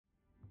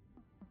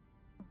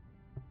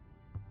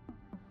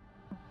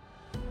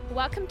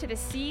Welcome to the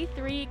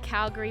C3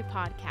 Calgary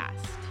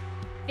podcast.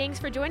 Thanks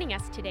for joining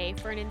us today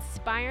for an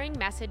inspiring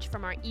message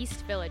from our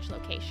East Village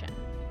location.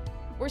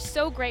 We're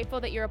so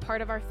grateful that you're a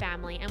part of our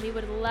family, and we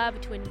would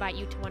love to invite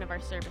you to one of our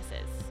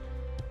services.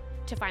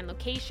 To find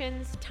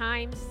locations,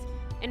 times,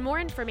 and more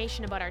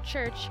information about our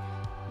church,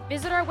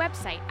 visit our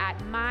website at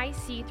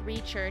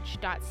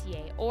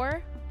myc3church.ca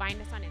or find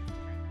us on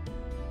Instagram.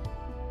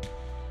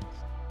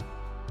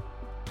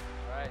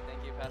 All right,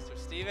 thank you, Pastor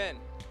Stephen.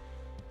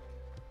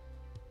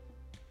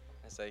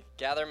 As I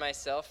gather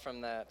myself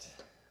from that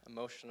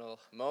emotional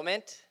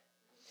moment,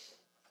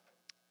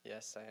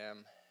 yes, I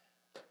am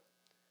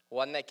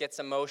one that gets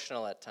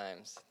emotional at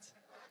times.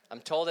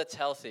 I'm told it's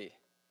healthy.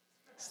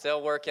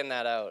 Still working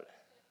that out.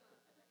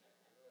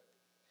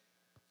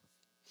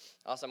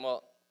 Awesome.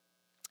 Well,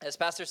 as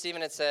Pastor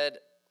Stephen had said,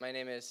 my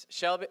name is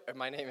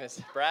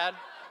Brad.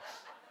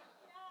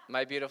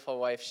 My beautiful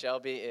wife,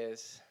 Shelby,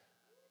 is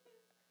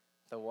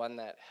the one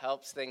that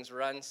helps things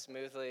run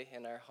smoothly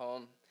in our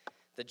home,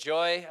 the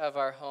joy of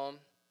our home.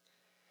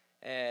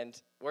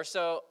 And we're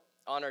so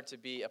honored to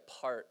be a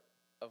part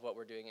of what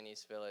we're doing in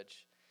East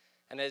Village.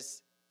 And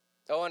as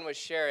Owen was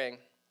sharing,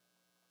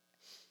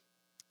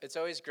 it's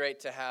always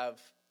great to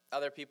have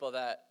other people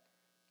that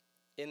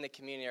in the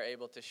community are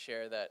able to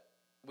share that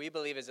we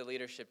believe as a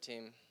leadership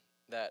team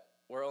that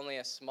we're only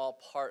a small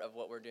part of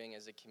what we're doing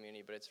as a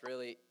community, but it's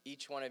really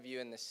each one of you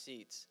in the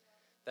seats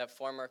that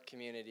form our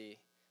community,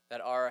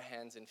 that are our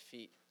hands and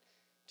feet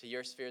to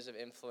your spheres of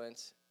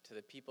influence, to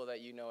the people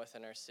that you know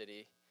within our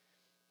city,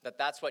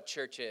 that's what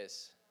church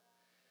is.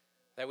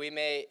 That we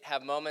may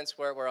have moments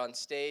where we're on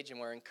stage and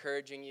we're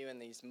encouraging you in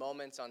these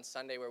moments on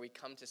Sunday where we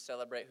come to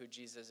celebrate who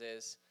Jesus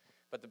is,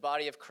 but the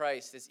body of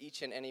Christ is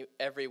each and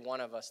every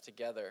one of us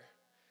together.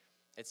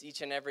 It's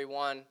each and every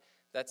one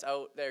that's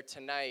out there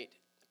tonight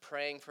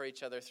praying for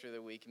each other through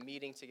the week,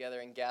 meeting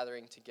together and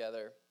gathering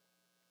together.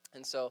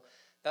 And so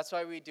that's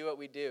why we do what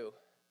we do.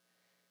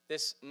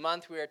 This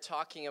month we are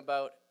talking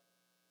about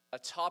a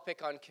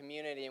topic on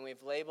community, and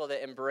we've labeled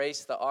it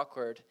Embrace the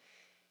Awkward,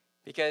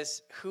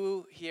 because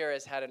who here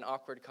has had an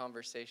awkward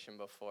conversation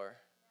before?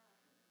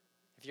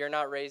 If you're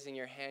not raising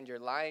your hand, you're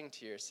lying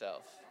to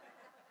yourself.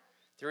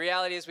 The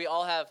reality is we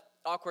all have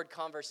awkward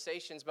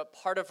conversations, but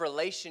part of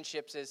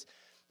relationships is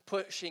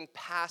pushing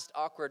past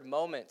awkward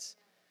moments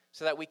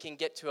so that we can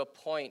get to a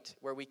point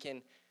where we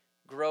can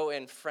grow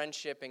in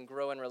friendship and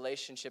grow in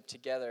relationship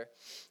together.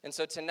 And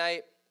so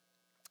tonight,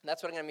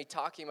 that's what I'm going to be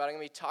talking about. I'm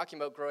going to be talking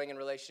about growing in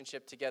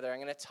relationship together.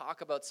 I'm going to talk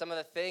about some of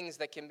the things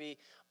that can be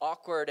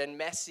awkward and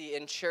messy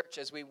in church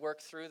as we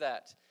work through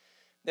that.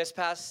 This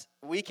past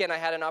weekend, I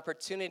had an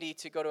opportunity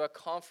to go to a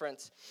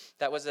conference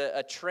that was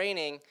a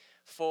training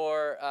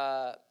for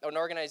an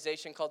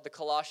organization called the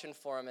Colossian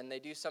Forum, and they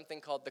do something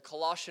called the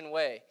Colossian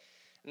Way.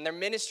 And their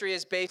ministry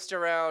is based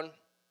around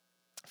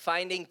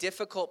finding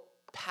difficult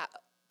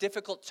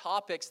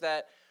topics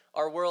that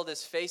our world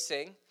is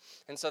facing.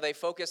 And so they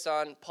focus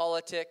on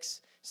politics,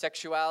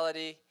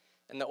 sexuality,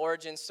 and the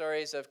origin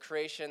stories of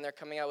creation. They're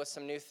coming out with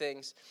some new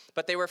things.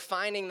 But they were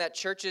finding that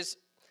churches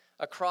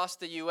across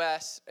the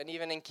U.S. and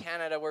even in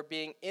Canada were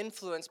being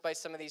influenced by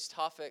some of these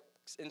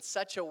topics in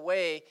such a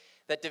way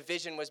that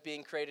division was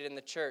being created in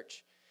the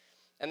church.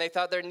 And they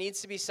thought there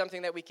needs to be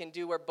something that we can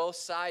do where both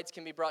sides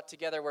can be brought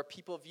together, where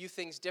people view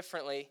things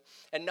differently,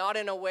 and not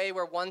in a way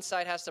where one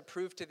side has to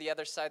prove to the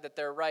other side that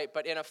they're right,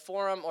 but in a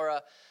forum or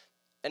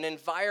an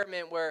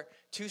environment where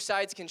two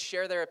sides can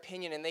share their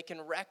opinion and they can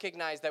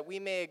recognize that we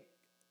may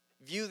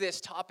view this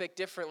topic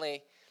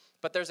differently,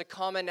 but there's a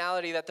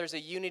commonality, that there's a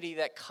unity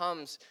that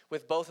comes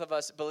with both of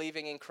us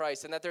believing in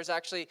Christ, and that there's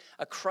actually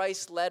a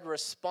Christ-led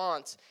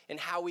response in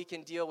how we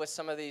can deal with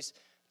some of these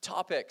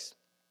topics.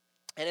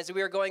 And as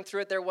we were going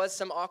through it, there was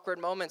some awkward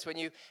moments when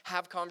you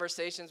have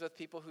conversations with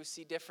people who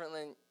see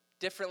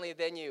differently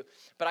than you.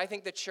 But I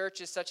think the church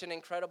is such an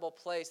incredible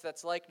place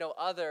that's like no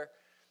other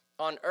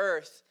on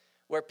earth,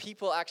 where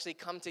people actually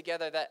come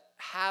together that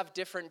have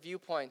different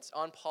viewpoints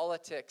on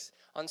politics,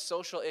 on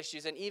social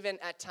issues, and even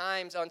at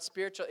times on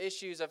spiritual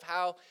issues of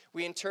how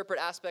we interpret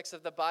aspects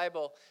of the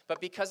Bible.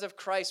 But because of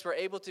Christ, we're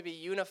able to be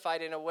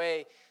unified in a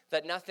way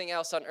that nothing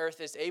else on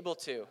earth is able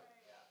to.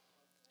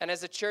 And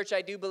as a church,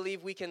 I do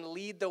believe we can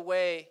lead the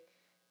way,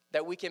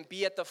 that we can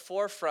be at the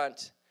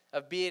forefront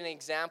of being an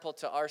example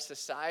to our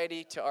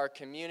society, to our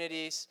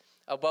communities,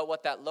 about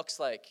what that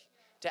looks like.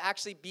 To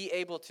actually be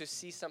able to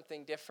see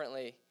something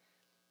differently,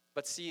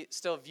 but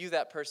still view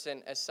that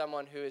person as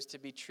someone who is to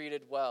be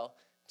treated well,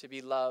 to be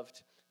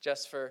loved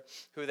just for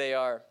who they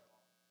are.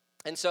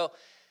 And so,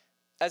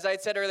 as I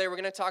had said earlier, we're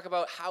going to talk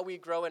about how we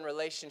grow in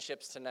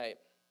relationships tonight.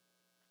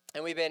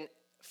 And we've been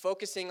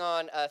focusing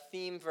on a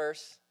theme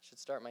verse. I should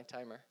start my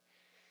timer.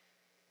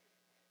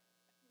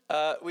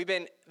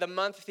 The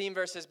month theme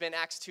verse has been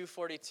Acts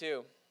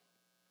 2:42.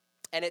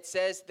 And it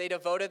says, they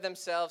devoted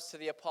themselves to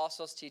the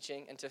apostles'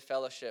 teaching and to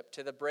fellowship,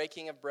 to the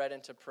breaking of bread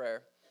and to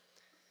prayer.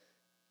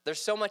 There's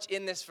so much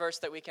in this verse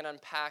that we can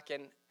unpack,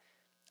 and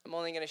I'm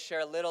only going to share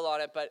a little on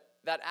it, but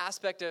that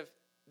aspect of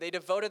they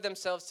devoted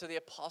themselves to the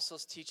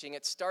apostles' teaching.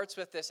 It starts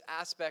with this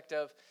aspect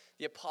of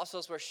the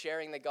apostles were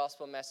sharing the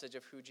gospel message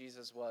of who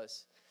Jesus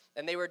was.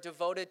 And they were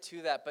devoted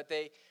to that, but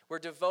they were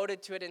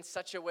devoted to it in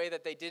such a way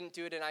that they didn't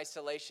do it in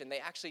isolation. They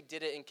actually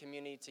did it in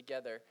community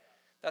together.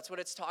 That's what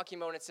it's talking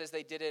about when it says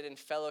they did it in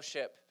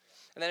fellowship.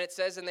 And then it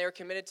says, and they were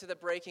committed to the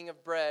breaking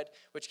of bread,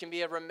 which can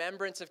be a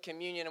remembrance of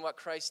communion and what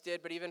Christ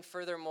did, but even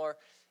furthermore,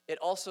 it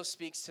also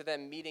speaks to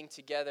them meeting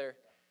together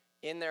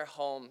in their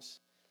homes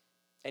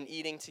and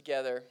eating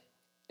together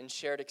in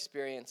shared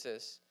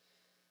experiences.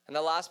 And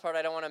the last part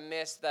I don't want to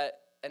miss that,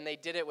 and they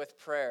did it with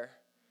prayer.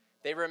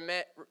 They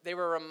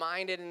were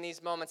reminded in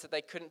these moments that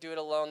they couldn't do it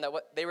alone, that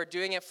what they were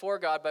doing it for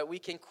God, but we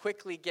can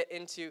quickly get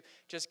into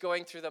just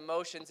going through the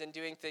motions and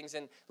doing things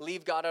and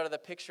leave God out of the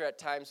picture at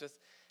times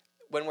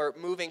when we're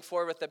moving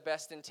forward with the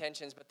best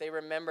intentions. But they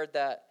remembered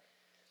that.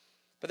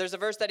 But there's a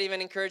verse that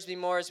even encouraged me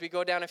more as we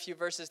go down a few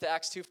verses to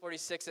Acts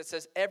 2:46. It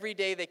says, every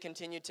day they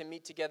continued to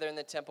meet together in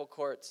the temple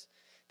courts.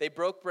 They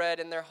broke bread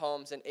in their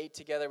homes and ate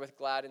together with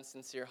glad and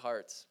sincere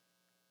hearts.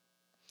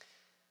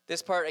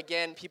 This part,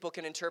 again, people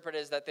can interpret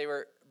as that they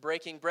were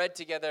breaking bread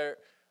together,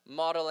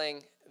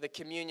 modeling the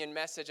communion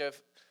message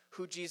of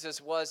who Jesus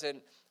was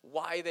and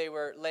why they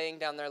were laying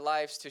down their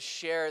lives to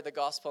share the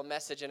gospel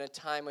message in a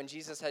time when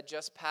Jesus had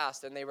just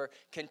passed and they were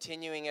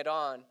continuing it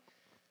on.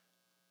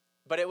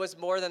 But it was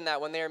more than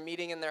that. When they were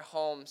meeting in their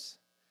homes,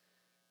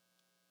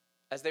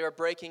 as they were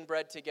breaking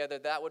bread together,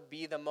 that would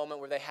be the moment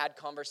where they had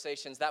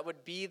conversations. That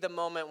would be the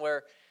moment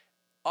where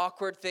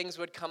awkward things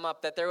would come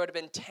up, that there would have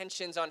been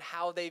tensions on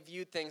how they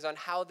viewed things, on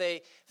how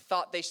they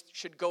thought they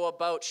should go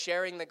about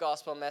sharing the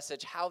gospel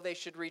message, how they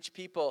should reach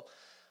people.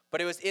 But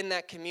it was in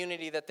that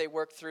community that they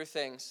worked through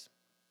things.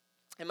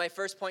 And my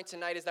first point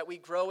tonight is that we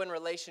grow in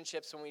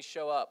relationships when we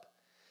show up.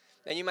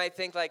 And you might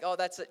think like, oh,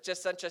 that's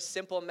just such a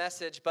simple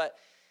message, but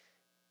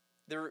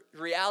the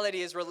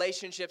reality is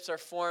relationships are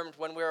formed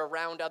when we're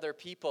around other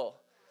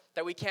people,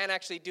 that we can't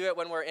actually do it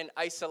when we're in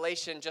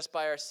isolation just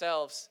by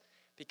ourselves,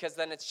 because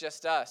then it's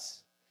just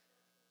us.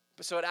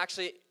 So it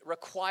actually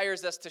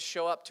requires us to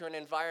show up to an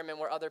environment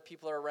where other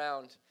people are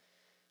around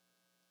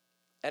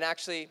and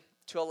actually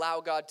to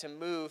allow God to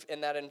move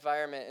in that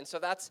environment. And so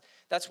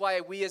that's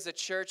why we as a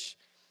church,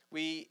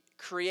 we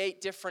create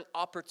different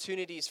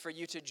opportunities for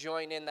you to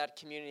join in that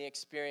community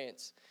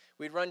experience.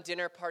 We run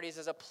dinner parties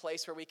as a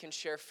place where we can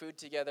share food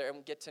together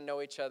and get to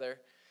know each other.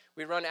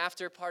 We run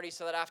after parties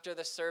so that after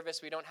the service,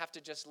 we don't have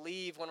to just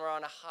leave when we're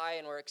on a high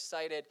and we're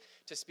excited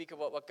to speak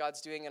about what God's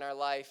doing in our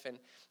life and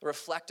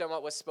reflect on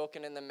what was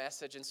spoken in the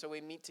message. And so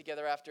we meet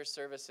together after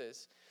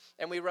services.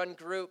 And we run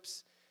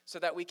groups so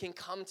that we can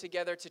come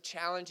together to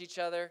challenge each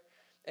other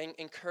and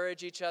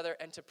encourage each other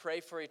and to pray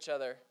for each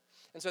other.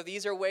 And so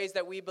these are ways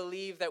that we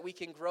believe that we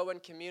can grow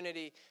in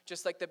community,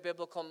 just like the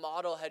biblical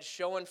model had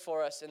shown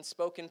for us and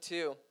spoken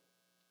to.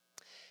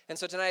 And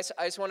so tonight,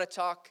 I just want to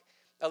talk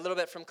a little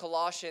bit from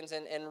Colossians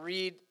and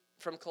read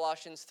from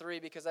Colossians 3,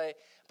 because I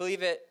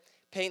believe it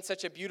paints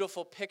such a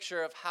beautiful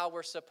picture of how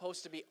we're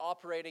supposed to be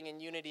operating in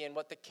unity and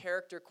what the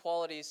character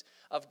qualities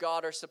of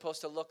God are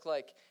supposed to look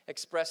like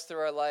expressed through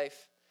our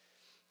life.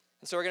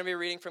 And so we're going to be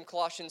reading from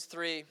Colossians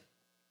 3,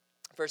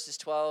 verses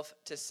 12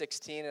 to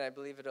 16, and I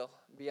believe it'll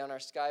be on our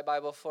Sky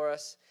Bible for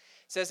us.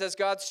 It says, as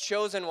God's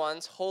chosen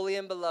ones, holy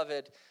and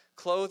beloved,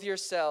 clothe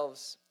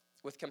yourselves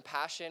with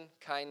compassion,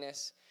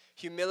 kindness,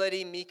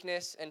 humility,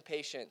 meekness, and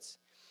patience.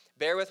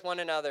 Bear with one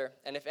another,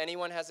 and if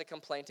anyone has a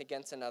complaint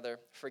against another,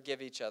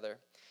 forgive each other.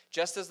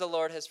 Just as the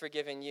Lord has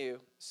forgiven you,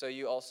 so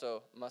you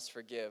also must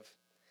forgive.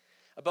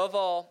 Above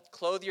all,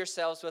 clothe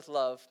yourselves with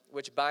love,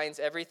 which binds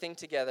everything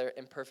together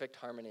in perfect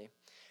harmony.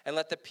 And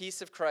let the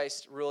peace of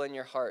Christ rule in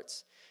your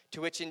hearts, to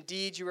which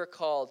indeed you are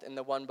called in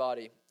the one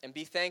body. And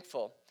be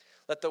thankful.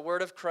 Let the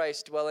word of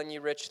Christ dwell in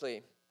you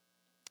richly.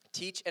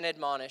 Teach and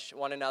admonish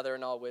one another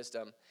in all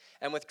wisdom.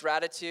 And with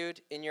gratitude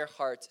in your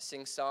hearts,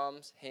 sing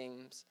psalms,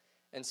 hymns,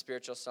 and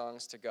spiritual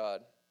songs to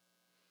God.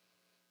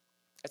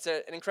 It's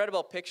an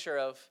incredible picture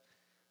of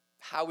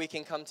how we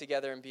can come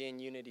together and be in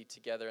unity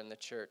together in the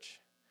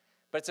church.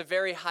 But it's a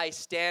very high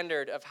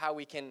standard of how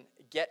we can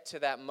get to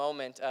that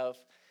moment of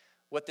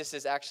what this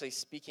is actually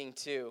speaking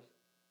to.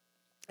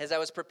 As I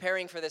was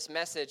preparing for this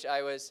message,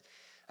 I was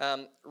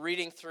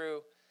reading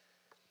through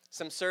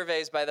some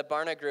surveys by the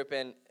Barna Group,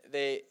 and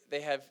they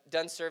have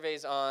done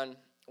surveys on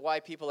why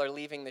people are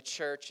leaving the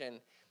church and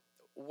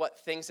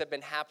what things have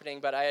been happening.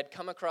 But I had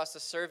come across a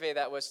survey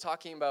that was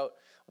talking about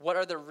what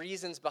are the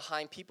reasons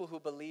behind people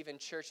who believe in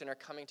church and are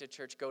coming to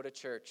church, go to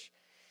church.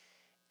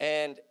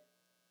 And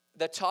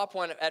the top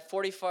one, at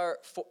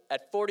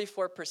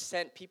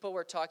 44%, people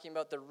were talking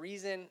about the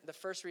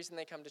first reason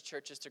they come to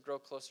church is to grow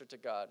closer to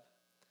God.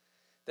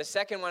 The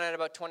second one at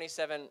about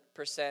 27%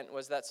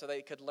 was that so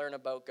they could learn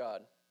about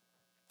God.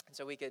 And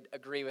so we could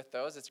agree with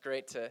those. It's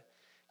great to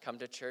come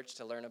to church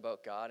to learn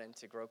about God and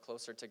to grow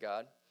closer to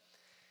God.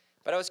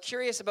 But I was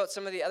curious about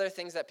some of the other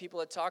things that people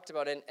had talked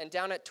about. And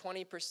down at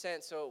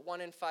 20%, so 1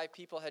 in 5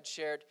 people had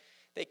shared,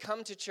 they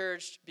come to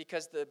church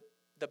because the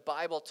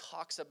Bible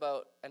talks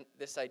about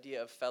this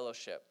idea of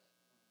fellowship.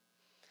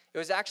 It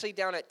was actually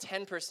down at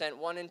 10%,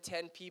 1 in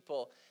 10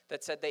 people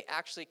that said they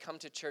actually come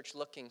to church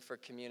looking for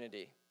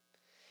community.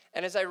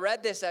 And as I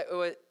read this,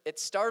 it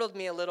startled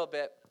me a little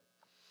bit,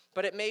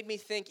 but it made me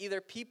think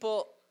either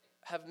people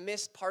have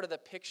missed part of the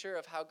picture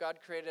of how God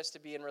created us to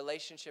be in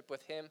relationship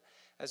with him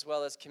as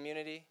well as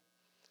community,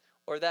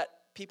 or that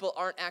people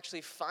aren't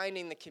actually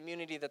finding the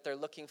community that they're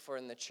looking for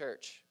in the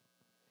church.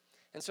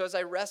 And so as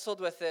I wrestled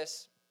with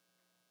this,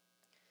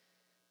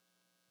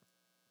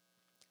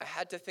 I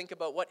had to think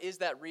about what is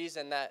that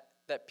reason that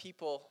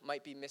people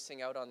might be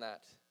missing out on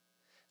that.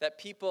 That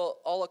people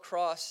all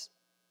across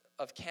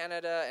of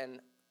Canada and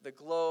the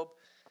globe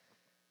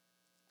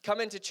come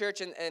into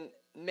church, and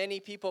many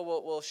people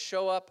will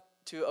show up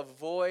to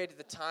avoid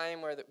the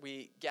time where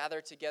we gather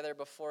together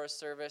before a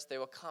service. They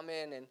will come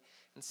in and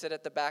sit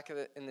at the back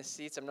in the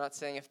seats. I'm not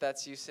saying if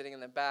that's you sitting in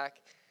the back.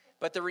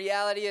 But the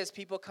reality is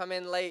people come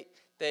in late.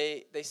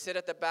 They sit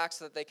at the back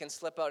so that they can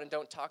slip out and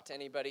don't talk to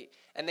anybody.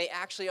 And they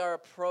actually are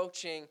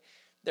approaching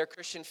their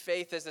Christian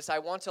faith as this, I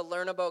want to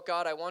learn about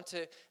God. I want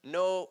to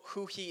know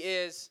who he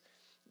is,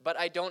 but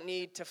I don't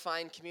need to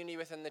find community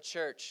within the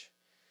church.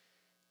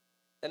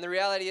 And the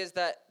reality is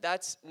that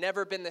that's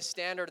never been the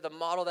standard, the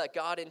model that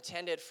God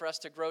intended for us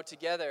to grow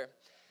together.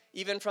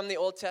 Even from the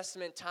Old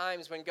Testament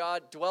times when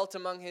God dwelt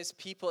among his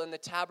people in the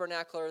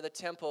tabernacle or the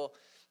temple,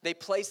 they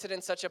placed it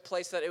in such a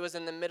place that it was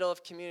in the middle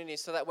of community,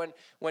 so that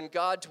when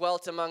God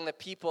dwelt among the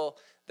people,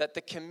 that the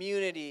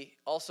community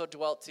also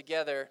dwelt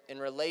together in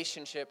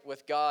relationship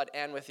with God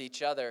and with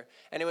each other.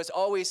 And it was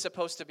always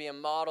supposed to be a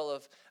model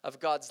of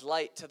God's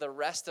light to the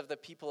rest of the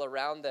people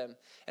around them.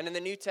 And in the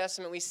New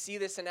Testament, we see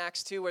this in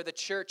Acts 2, where the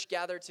church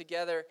gathered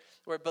together,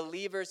 where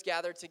believers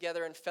gathered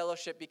together in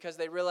fellowship, because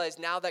they realized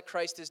now that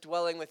Christ is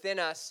dwelling within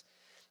us,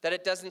 that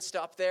it doesn't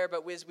stop there,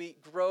 but as we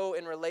grow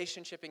in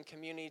relationship and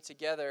community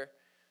together,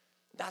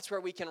 that's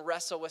where we can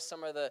wrestle with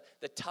some of the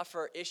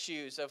tougher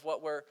issues of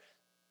what we're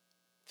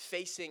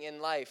facing in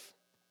life,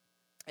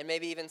 and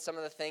maybe even some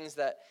of the things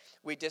that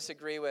we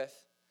disagree with.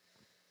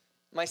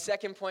 My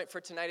second point for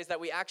tonight is that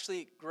we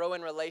actually grow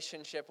in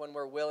relationship when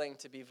we're willing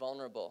to be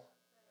vulnerable.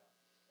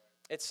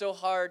 It's so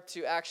hard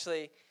to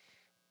actually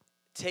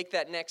take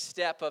that next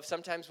step of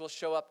sometimes we'll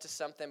show up to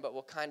something, but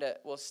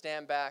we'll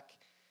stand back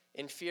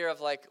in fear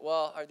of like,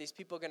 well, are these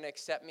people going to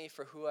accept me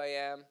for who I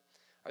am?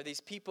 Are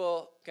these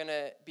people going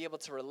to be able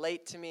to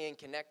relate to me and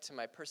connect to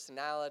my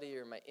personality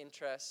or my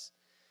interests?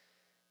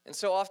 And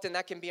so often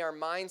that can be our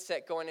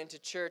mindset going into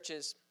church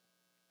is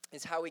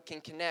how we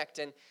can connect.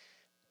 And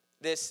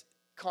this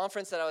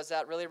conference that I was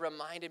at really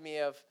reminded me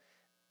of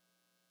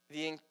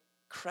the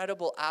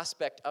incredible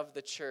aspect of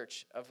the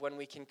church, of when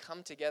we can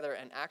come together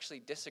and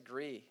actually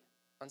disagree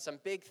on some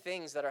big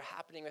things that are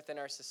happening within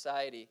our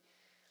society,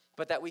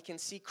 but that we can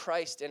see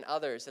Christ in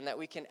others, and that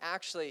we can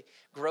actually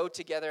grow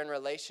together in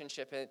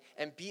relationship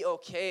and be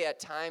okay at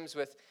times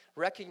with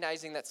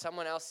recognizing that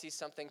someone else sees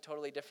something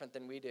totally different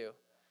than we do,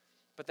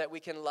 but that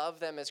we can love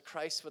them as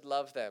Christ would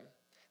love them,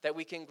 that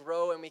we can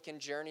grow and we can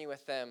journey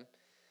with them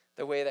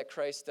the way that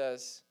Christ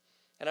does.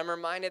 And I'm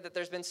reminded that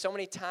there's been so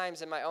many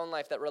times in my own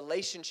life that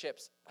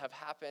relationships have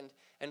happened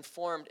and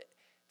formed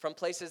from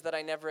places that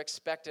I never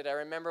expected. I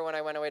remember when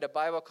I went away to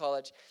Bible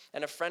college,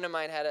 and a friend of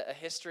mine had a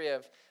history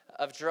of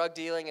drug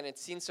dealing and had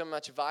seen so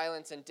much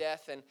violence and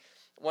death. And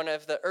one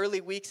of the early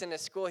weeks into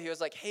school, he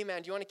was like, hey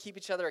man, do you want to keep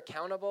each other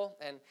accountable?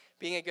 And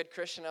being a good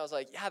Christian, I was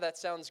like, yeah, that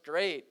sounds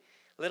great.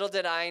 Little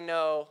did I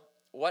know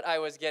what I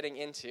was getting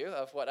into,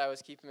 of what I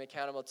was keeping him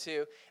accountable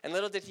to. And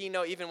little did he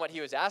know even what he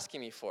was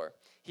asking me for.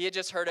 He had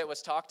just heard it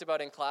was talked about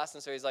in class,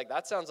 and so he's like,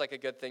 that sounds like a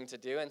good thing to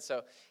do. And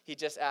so he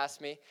just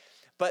asked me.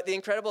 But the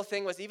incredible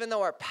thing was, even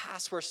though our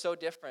paths were so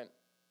different,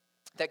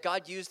 that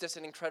God used us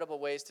in incredible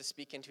ways to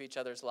speak into each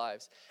other's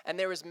lives. And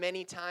there was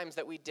many times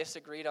that we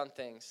disagreed on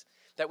things,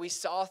 that we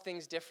saw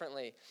things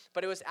differently.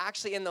 But it was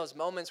actually in those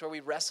moments where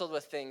we wrestled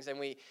with things, and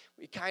we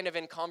kind of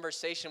in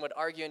conversation would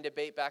argue and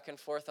debate back and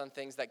forth on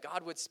things, that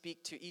God would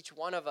speak to each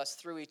one of us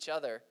through each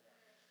other.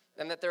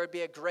 And that there would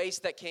be a grace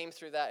that came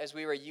through that as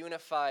we were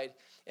unified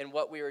in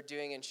what we were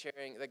doing and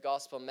sharing the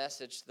gospel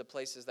message to the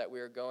places that we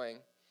were going.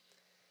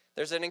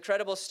 There's an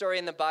incredible story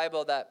in the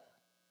Bible that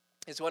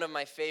is one of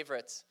my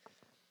favorites,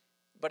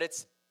 but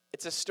it's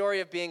a story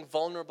of being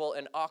vulnerable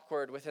and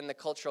awkward within the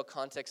cultural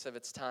context of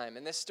its time.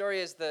 And this story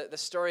is the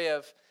story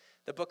of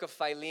the book of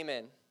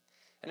Philemon.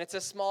 And it's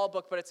a small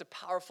book, but it's a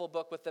powerful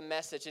book with the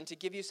message. And to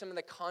give you some of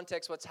the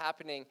context what's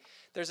happening,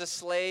 there's a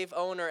slave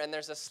owner and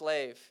there's a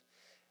slave.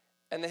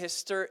 And the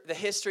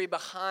history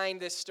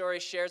behind this story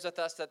shares with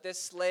us that this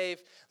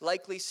slave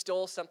likely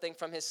stole something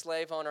from his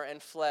slave owner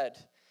and fled.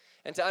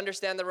 And to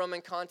understand the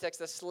Roman context,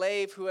 the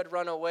slave who had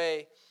run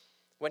away,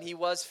 when he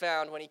was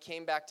found, when he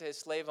came back to his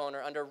slave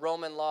owner, under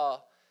Roman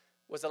law,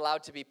 was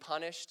allowed to be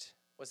punished,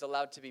 was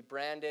allowed to be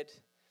branded,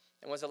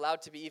 and was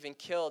allowed to be even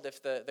killed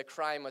if the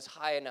crime was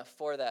high enough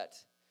for that.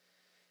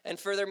 And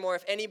furthermore,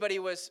 if anybody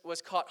was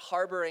caught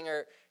harboring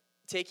or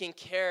taking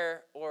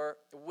care or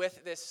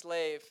with this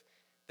slave,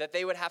 that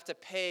they would have to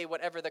pay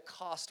whatever the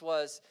cost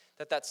was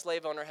that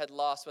slave owner had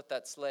lost with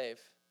that slave.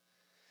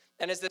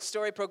 And as the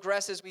story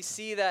progresses, we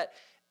see that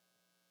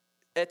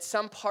at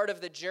some part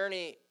of the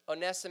journey,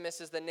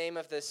 Onesimus is the name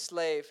of this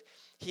slave,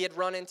 he had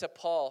run into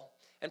Paul.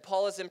 And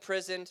Paul is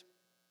imprisoned,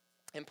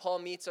 and Paul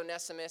meets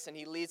Onesimus, and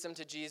he leads him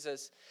to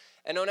Jesus.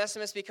 And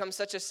Onesimus becomes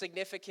such a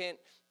significant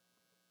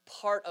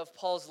part of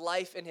Paul's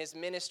life and his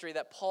ministry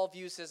that Paul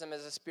views him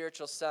as a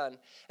spiritual son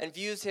and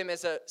views him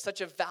as such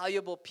a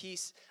valuable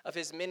piece of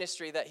his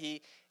ministry that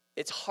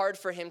it's hard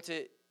for him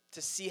to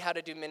see how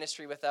to do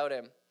ministry without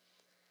him.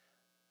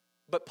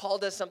 But Paul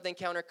does something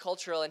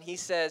countercultural, and he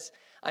says,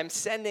 I'm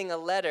sending a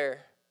letter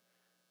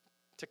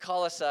to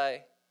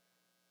Colossae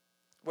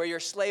where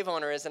your slave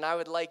owner is, and I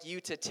would like you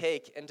to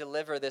take and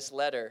deliver this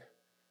letter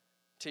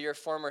to your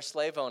former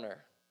slave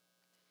owner.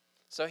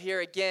 So here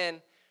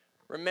again,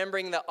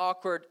 remembering the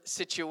awkward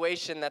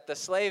situation that the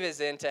slave is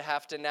in to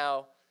have to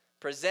now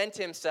present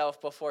himself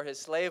before his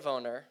slave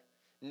owner,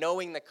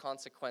 knowing the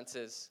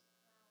consequences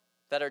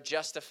that are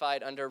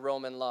justified under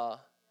Roman law.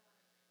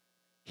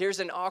 Here's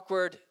an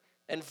awkward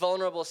and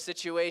vulnerable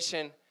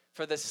situation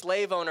for the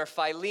slave owner,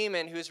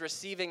 Philemon, who's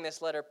receiving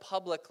this letter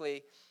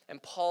publicly,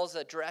 and Paul's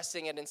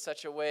addressing it in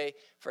such a way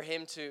for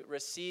him to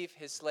receive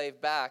his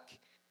slave back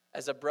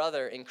as a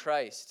brother in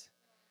Christ.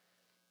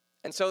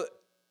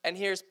 And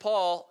here's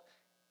Paul,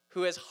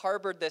 who has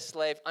harbored this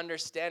slave,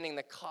 understanding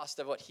the cost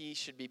of what he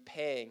should be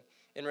paying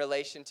in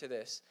relation to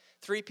this.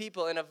 3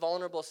 people in a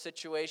vulnerable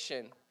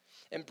situation,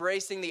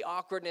 embracing the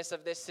awkwardness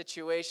of this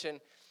situation,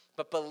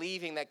 but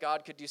believing that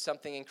God could do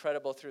something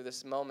incredible through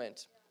this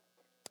moment.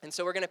 And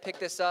so we're going to pick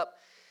this up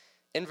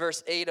in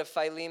verse 8 of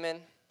Philemon.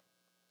 And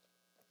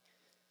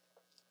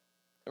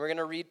we're going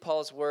to read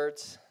Paul's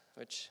words,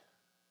 which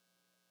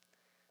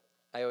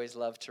I always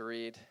love to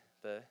read,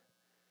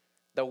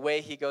 the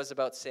way he goes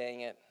about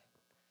saying it.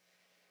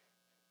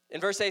 In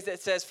verse 8 it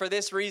says, "For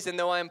this reason,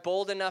 though I am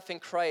bold enough in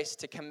Christ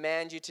to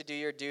command you to do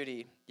your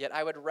duty, yet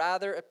I would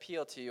rather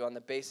appeal to you on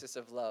the basis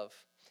of love.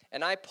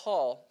 And I,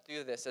 Paul,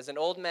 do this as an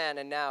old man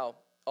and now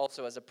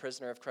also as a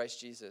prisoner of Christ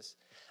Jesus.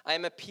 I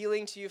am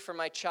appealing to you for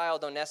my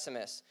child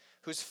Onesimus,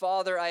 whose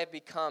father I have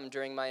become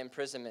during my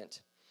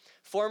imprisonment.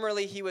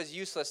 Formerly he was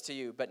useless to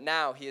you, but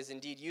now he is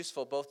indeed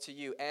useful both to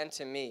you and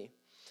to me.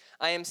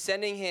 I am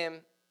sending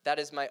him, that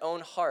is my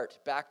own heart,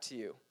 back to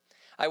you.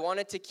 I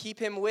wanted to keep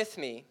him with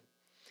me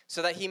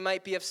so that he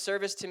might be of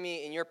service to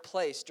me in your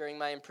place during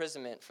my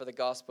imprisonment for the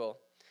gospel.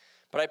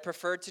 But I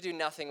preferred to do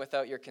nothing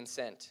without your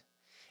consent,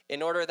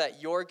 in order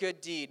that your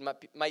good deed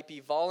might be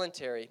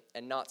voluntary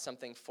and not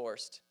something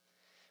forced.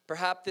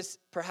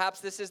 Perhaps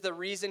this is the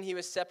reason he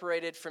was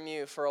separated from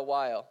you for a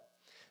while,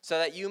 so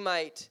that you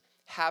might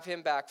have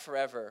him back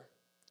forever,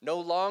 no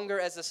longer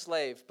as a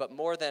slave, but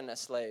more than a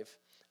slave,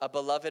 a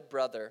beloved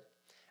brother,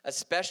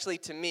 especially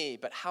to me,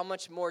 but how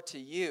much more to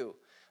you,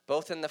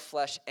 both in the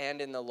flesh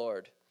and in the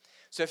Lord.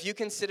 So if you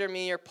consider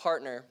me your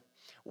partner,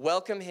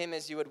 welcome him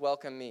as you would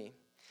welcome me.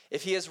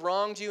 If he has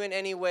wronged you in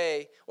any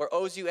way or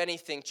owes you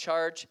anything,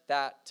 charge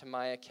that to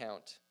my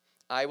account.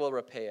 I will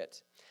repay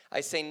it. I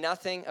say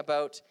nothing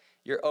about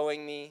your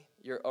owing me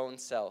your own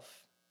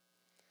self.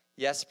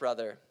 Yes,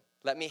 brother,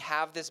 let me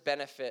have this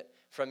benefit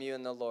from you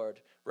in the Lord.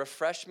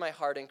 Refresh my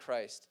heart in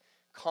Christ.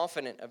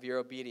 Confident of your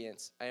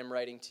obedience, I am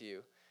writing to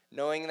you,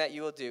 knowing that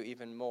you will do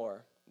even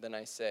more than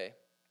I say."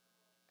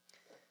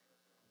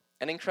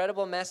 An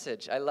incredible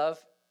message. I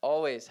love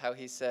always how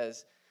he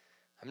says,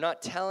 I'm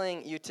not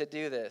telling you to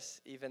do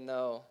this, even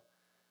though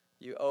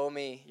you owe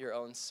me your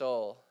own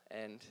soul,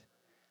 and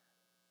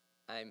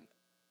I'm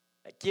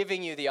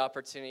giving you the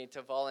opportunity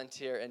to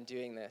volunteer in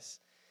doing this.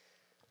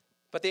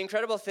 But the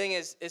incredible thing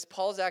is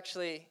Paul's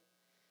actually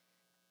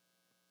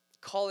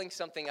calling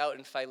something out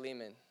in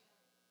Philemon,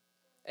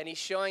 and he's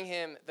showing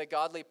him the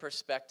godly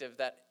perspective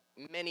that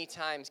many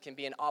times can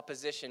be in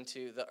opposition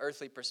to the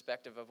earthly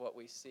perspective of what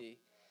we see.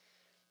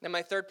 Now,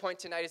 my third point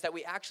tonight is that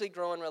we actually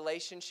grow in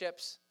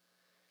relationships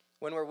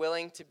when we're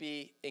willing to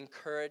be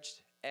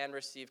encouraged and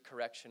receive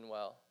correction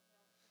well.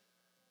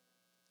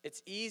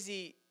 It's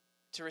easy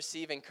to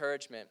receive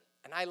encouragement,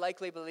 and I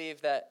likely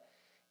believe that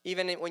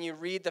even when you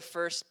read the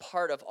first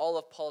part of all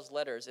of Paul's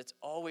letters, it's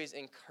always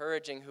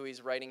encouraging who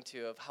he's writing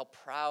to, of how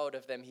proud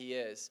of them he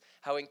is,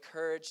 how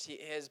encouraged he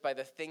is by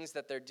the things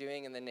that they're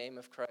doing in the name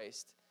of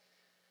Christ.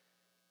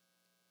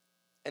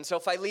 And so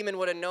Philemon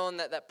would have known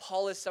that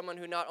Paul is someone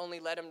who not only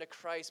led him to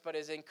Christ, but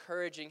is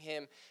encouraging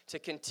him to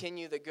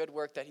continue the good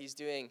work that he's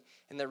doing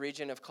in the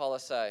region of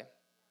Colossae.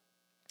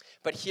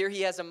 But here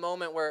he has a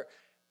moment where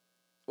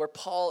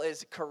Paul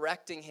is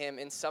correcting him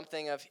in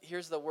something of,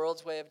 here's the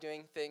world's way of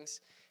doing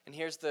things, and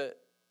here's the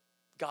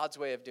God's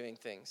way of doing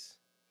things.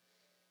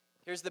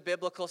 Here's the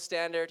biblical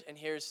standard, and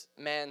here's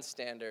man's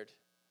standard.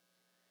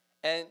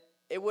 And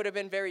it would have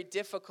been very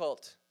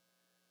difficult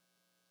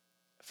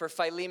for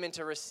Philemon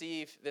to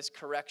receive this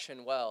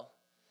correction well.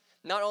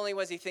 Not only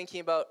was he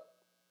thinking about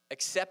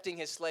accepting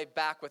his slave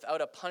back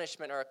without a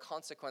punishment or a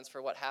consequence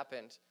for what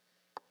happened,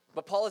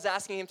 but Paul is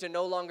asking him to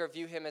no longer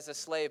view him as a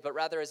slave, but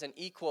rather as an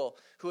equal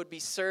who would be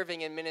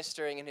serving and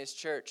ministering in his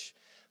church.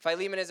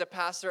 Philemon is a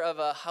pastor of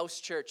a house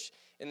church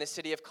in the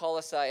city of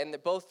Colossae, and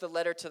both the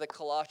letter to the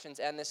Colossians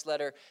and this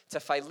letter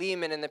to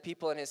Philemon and the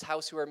people in his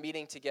house who are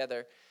meeting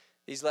together,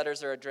 these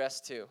letters are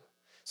addressed to.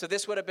 So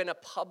this would have been a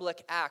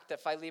public act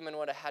that Philemon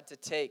would have had to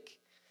take.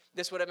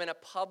 This would have been a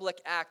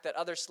public act that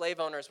other slave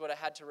owners would have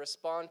had to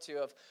respond to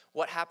of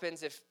what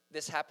happens if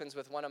this happens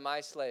with one of my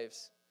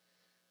slaves?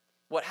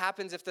 What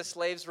happens if the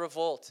slaves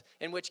revolt?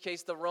 In which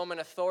case the Roman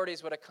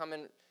authorities would have come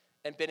in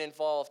and been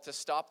involved to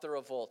stop the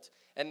revolt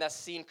and thus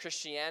seen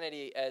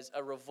Christianity as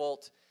a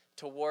revolt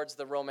towards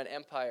the Roman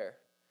Empire.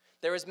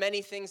 There was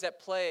many things at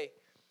play,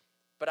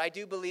 but I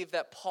do believe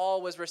that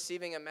Paul was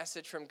receiving a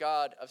message from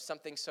God of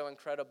something so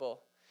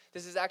incredible.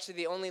 This is actually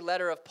the only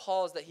letter of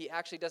Paul's that he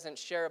actually doesn't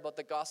share about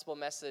the gospel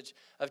message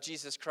of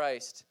Jesus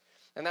Christ.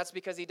 And that's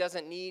because he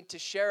doesn't need to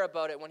share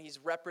about it when he's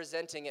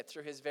representing it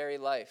through his very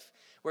life,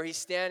 where he's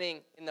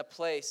standing in the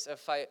place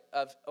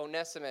of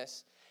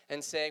Onesimus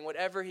and saying,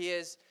 whatever he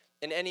is,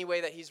 in any way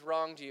that he's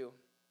wronged you,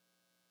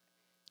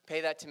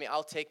 pay that to me.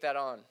 I'll take that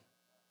on.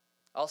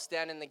 I'll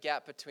stand in the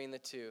gap between the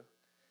two.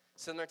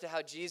 Similar to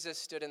how Jesus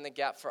stood in the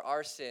gap for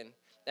our sin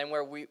and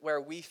where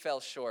we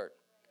fell short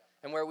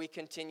and where we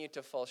continue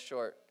to fall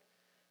short.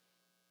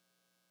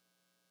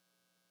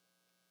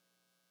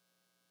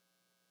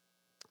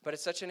 But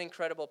it's such an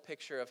incredible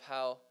picture of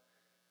how,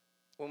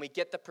 when we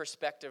get the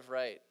perspective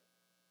right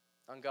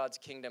on God's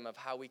kingdom, of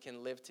how we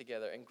can live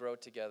together and grow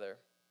together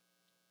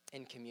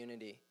in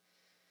community.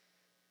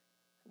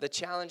 The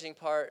challenging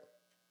part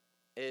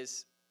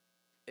is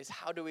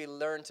how do we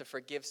learn to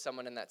forgive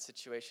someone in that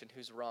situation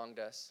who's wronged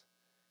us,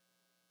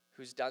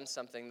 who's done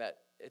something that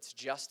it's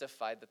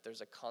justified that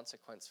there's a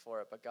consequence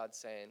for it, but God's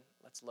saying,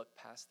 let's look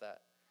past that.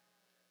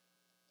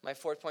 My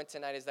fourth point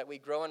tonight is that we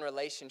grow in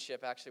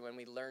relationship actually when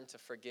we learn to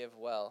forgive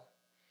well.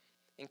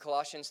 In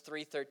Colossians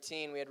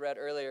 3:13, we had read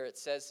earlier, it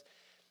says,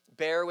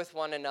 bear with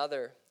one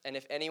another, and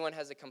if anyone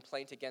has a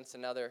complaint against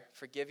another,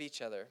 forgive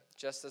each other,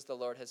 just as the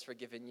Lord has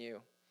forgiven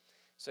you.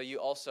 So you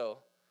also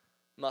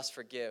must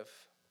forgive.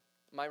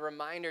 My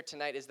reminder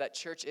tonight is that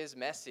church is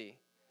messy.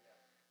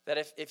 That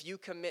if you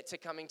commit to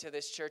coming to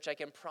this church, I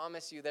can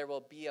promise you there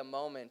will be a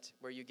moment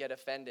where you get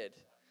offended.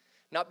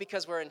 Not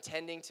because we're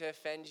intending to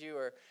offend you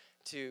or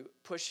to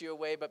push you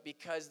away, but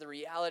because the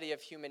reality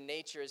of human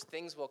nature is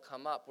things will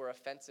come up where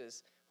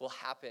offenses will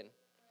happen.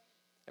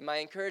 And my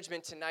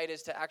encouragement tonight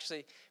is to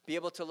actually be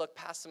able to look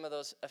past some of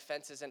those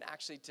offenses and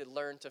actually to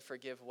learn to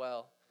forgive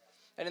well.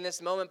 And in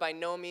this moment, by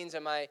no means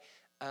am I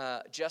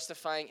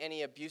justifying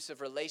any abusive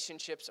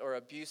relationships or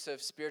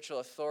abusive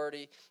spiritual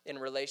authority in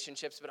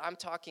relationships, but I'm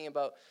talking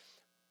about,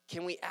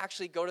 can we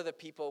actually go to the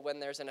people when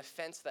there's an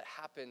offense that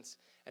happens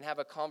and have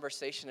a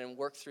conversation and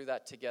work through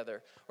that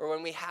together? Or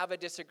when we have a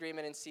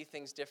disagreement and see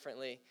things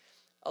differently,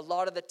 a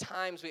lot of the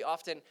times we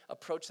often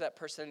approach that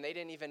person and they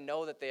didn't even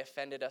know that they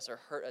offended us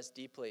or hurt us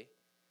deeply.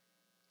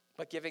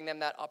 But giving them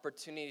that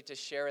opportunity to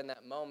share in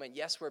that moment,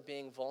 yes, we're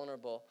being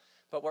vulnerable,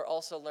 but we're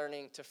also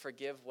learning to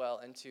forgive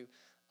well and to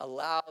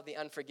allow the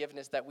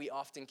unforgiveness that we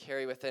often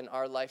carry within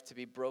our life to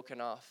be broken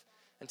off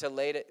and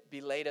to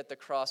be laid at the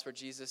cross where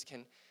Jesus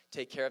can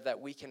take care of that.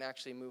 We can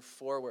actually move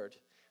forward,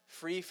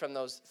 free from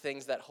those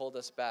things that hold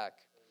us back.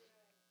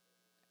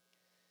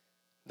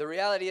 The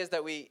reality is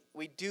that we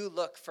do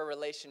look for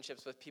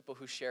relationships with people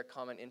who share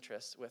common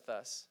interests with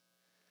us.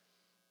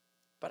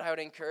 But I would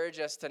encourage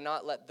us to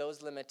not let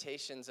those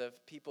limitations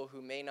of people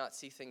who may not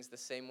see things the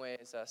same way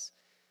as us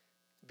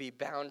be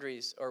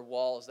boundaries or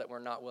walls that we're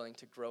not willing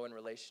to grow in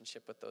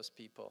relationship with those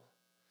people.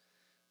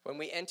 When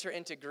we enter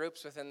into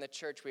groups within the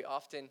church, we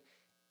often,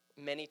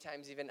 many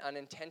times even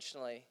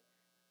unintentionally,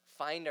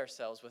 find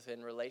ourselves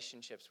within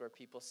relationships where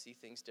people see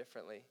things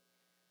differently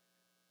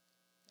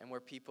and where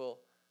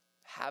people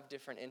have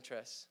different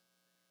interests.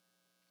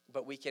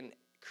 But we can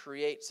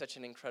create such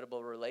an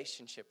incredible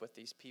relationship with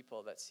these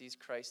people that sees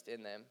Christ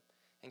in them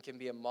and can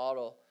be a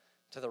model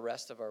to the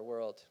rest of our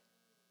world.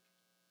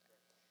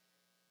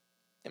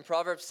 In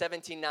Proverbs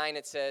 17:9,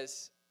 it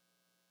says,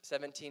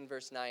 17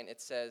 verse 9, it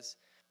says,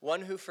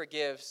 one who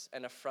forgives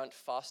an affront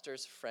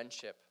fosters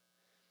friendship,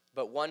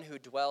 but one who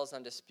dwells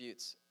on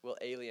disputes will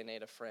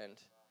alienate a friend.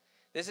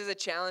 This is a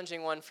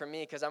challenging one for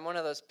me because I'm one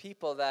of those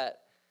people that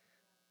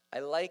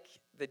I like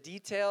the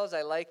details,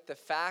 I like the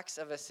facts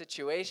of a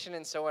situation,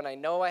 and so when I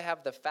know I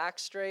have the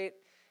facts straight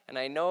and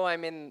I know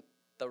I'm in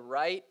the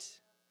right,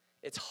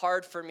 it's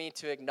hard for me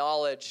to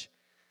acknowledge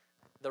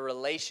the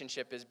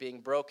relationship is being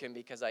broken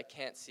because I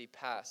can't see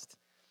past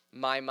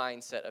my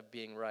mindset of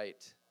being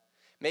right.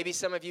 Maybe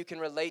some of you can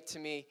relate to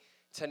me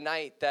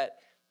tonight that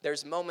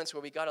there's moments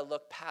where we got to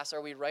look past,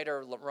 are we right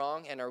or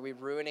wrong, and are we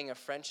ruining a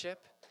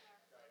friendship?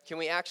 Can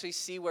we actually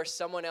see where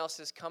someone else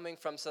is coming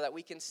from so that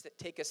we can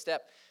take a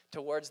step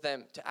towards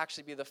them to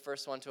actually be the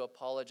first one to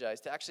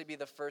apologize, to actually be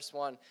the first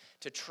one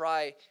to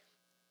try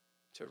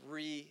to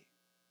regrow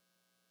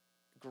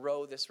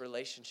this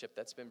relationship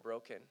that's been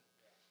broken?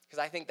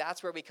 Because I think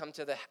that's where we come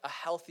to a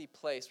healthy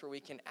place where we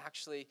can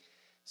actually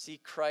see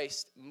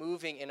Christ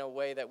moving in a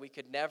way that we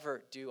could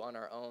never do on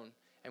our own.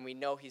 And we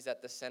know he's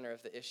at the center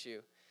of the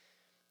issue.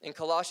 In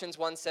Colossians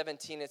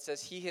 1:17, it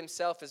says, he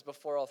himself is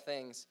before all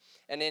things,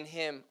 and in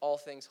him all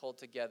things hold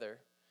together.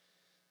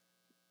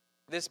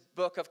 This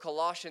book of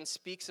Colossians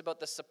speaks about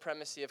the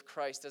supremacy of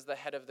Christ as the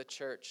head of the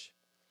church.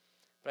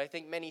 But I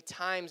think many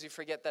times we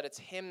forget that it's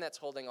him that's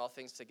holding all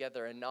things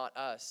together and not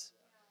us.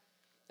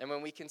 And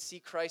when we can see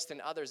Christ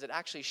in others, it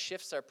actually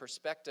shifts our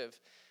perspective.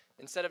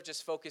 Instead of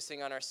just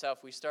focusing on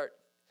ourselves, we start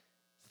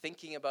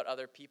thinking about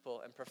other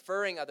people and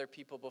preferring other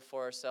people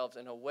before ourselves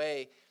in a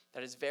way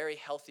that is very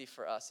healthy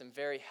for us and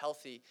very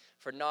healthy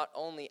for not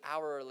only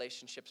our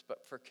relationships,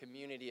 but for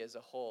community as a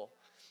whole.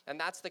 And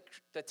that's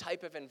the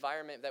type of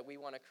environment that we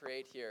want to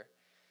create here.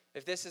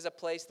 If this is a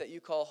place that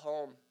you call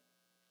home,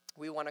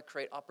 we want to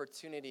create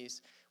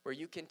opportunities where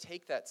you can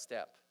take that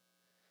step,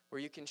 where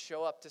you can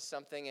show up to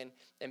something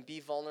and be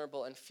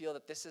vulnerable and feel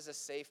that this is a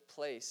safe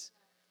place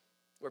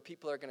where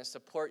people are going to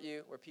support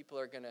you, where people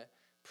are going to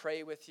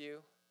pray with you.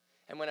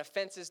 And when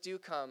offenses do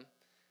come,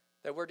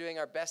 that we're doing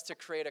our best to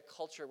create a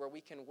culture where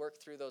we can work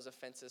through those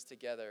offenses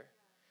together.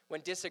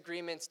 When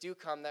disagreements do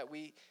come, that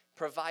we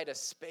provide a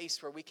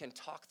space where we can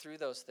talk through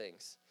those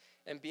things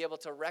and be able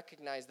to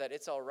recognize that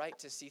it's all right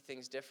to see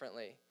things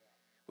differently.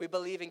 We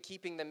believe in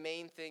keeping the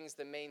main things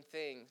the main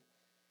thing,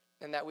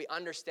 and that we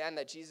understand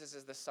that Jesus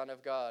is the Son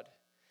of God.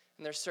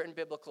 And there's certain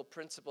biblical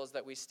principles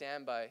that we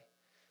stand by.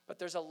 But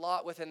there's a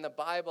lot within the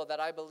Bible that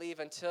I believe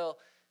until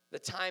the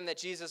time that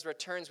Jesus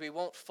returns, we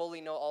won't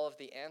fully know all of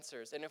the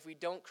answers. And if we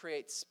don't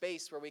create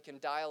space where we can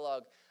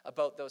dialogue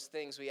about those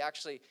things, we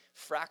actually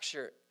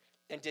fracture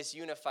and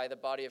disunify the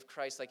body of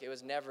Christ like it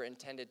was never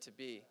intended to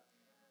be.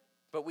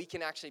 But we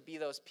can actually be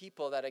those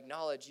people that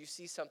acknowledge you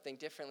see something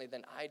differently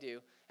than I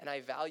do, and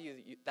I value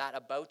that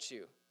about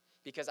you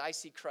because I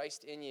see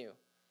Christ in you,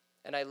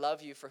 and I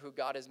love you for who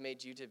God has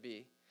made you to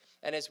be.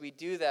 And as we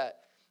do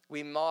that,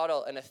 we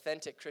model an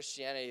authentic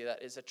Christianity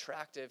that is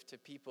attractive to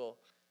people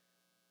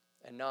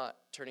and not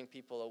turning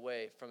people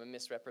away from a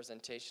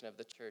misrepresentation of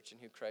the church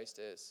and who Christ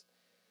is.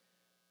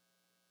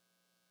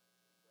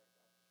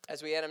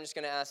 As we end, I'm just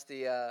going to ask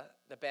the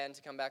band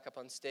to come back up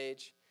on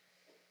stage.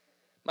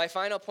 My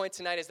final point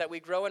tonight is that we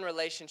grow in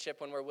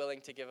relationship when we're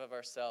willing to give of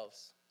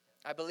ourselves.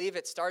 I believe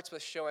it starts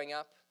with showing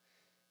up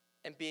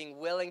and being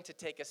willing to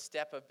take a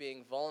step of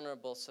being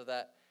vulnerable so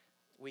that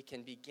we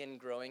can begin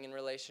growing in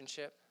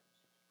relationship.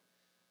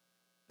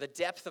 The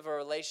depth of a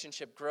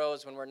relationship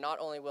grows when we're not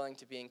only willing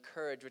to be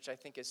encouraged, which I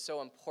think is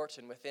so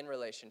important within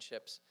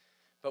relationships,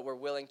 but we're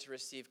willing to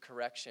receive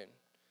correction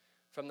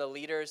from the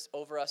leaders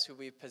over us who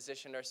we've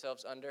positioned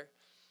ourselves under,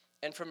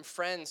 and from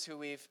friends who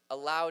we've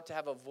allowed to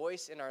have a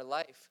voice in our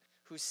life,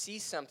 who see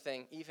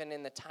something even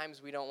in the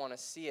times we don't want to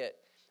see it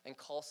and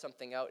call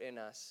something out in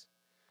us.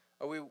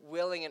 Are we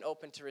willing and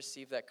open to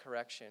receive that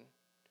correction?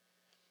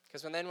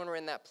 Because when we're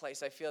in that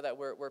place, I feel that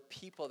we're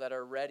people that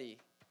are ready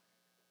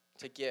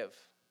to give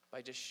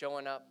by just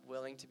showing up,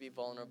 willing to be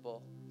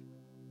vulnerable,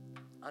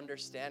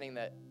 understanding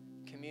that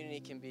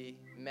community can be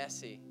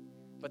messy,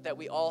 but that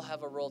we all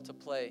have a role to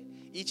play.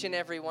 Each and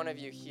every one of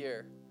you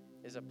here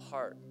is a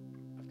part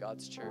of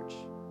God's church.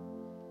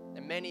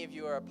 And many of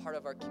you are a part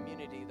of our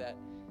community that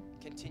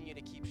continue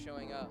to keep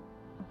showing up.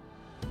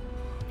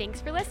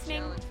 Thanks for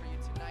listening.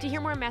 To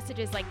hear more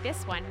messages like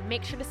this one,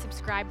 make sure to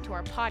subscribe to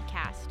our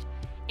podcast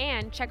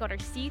and check out our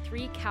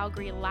C3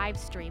 Calgary live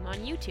stream on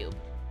YouTube.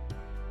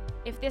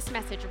 If this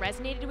message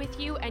resonated with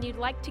you and you'd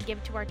like to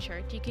give to our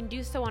church, you can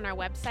do so on our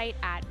website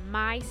at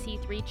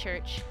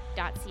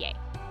myc3church.ca.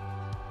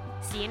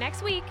 See you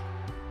next week.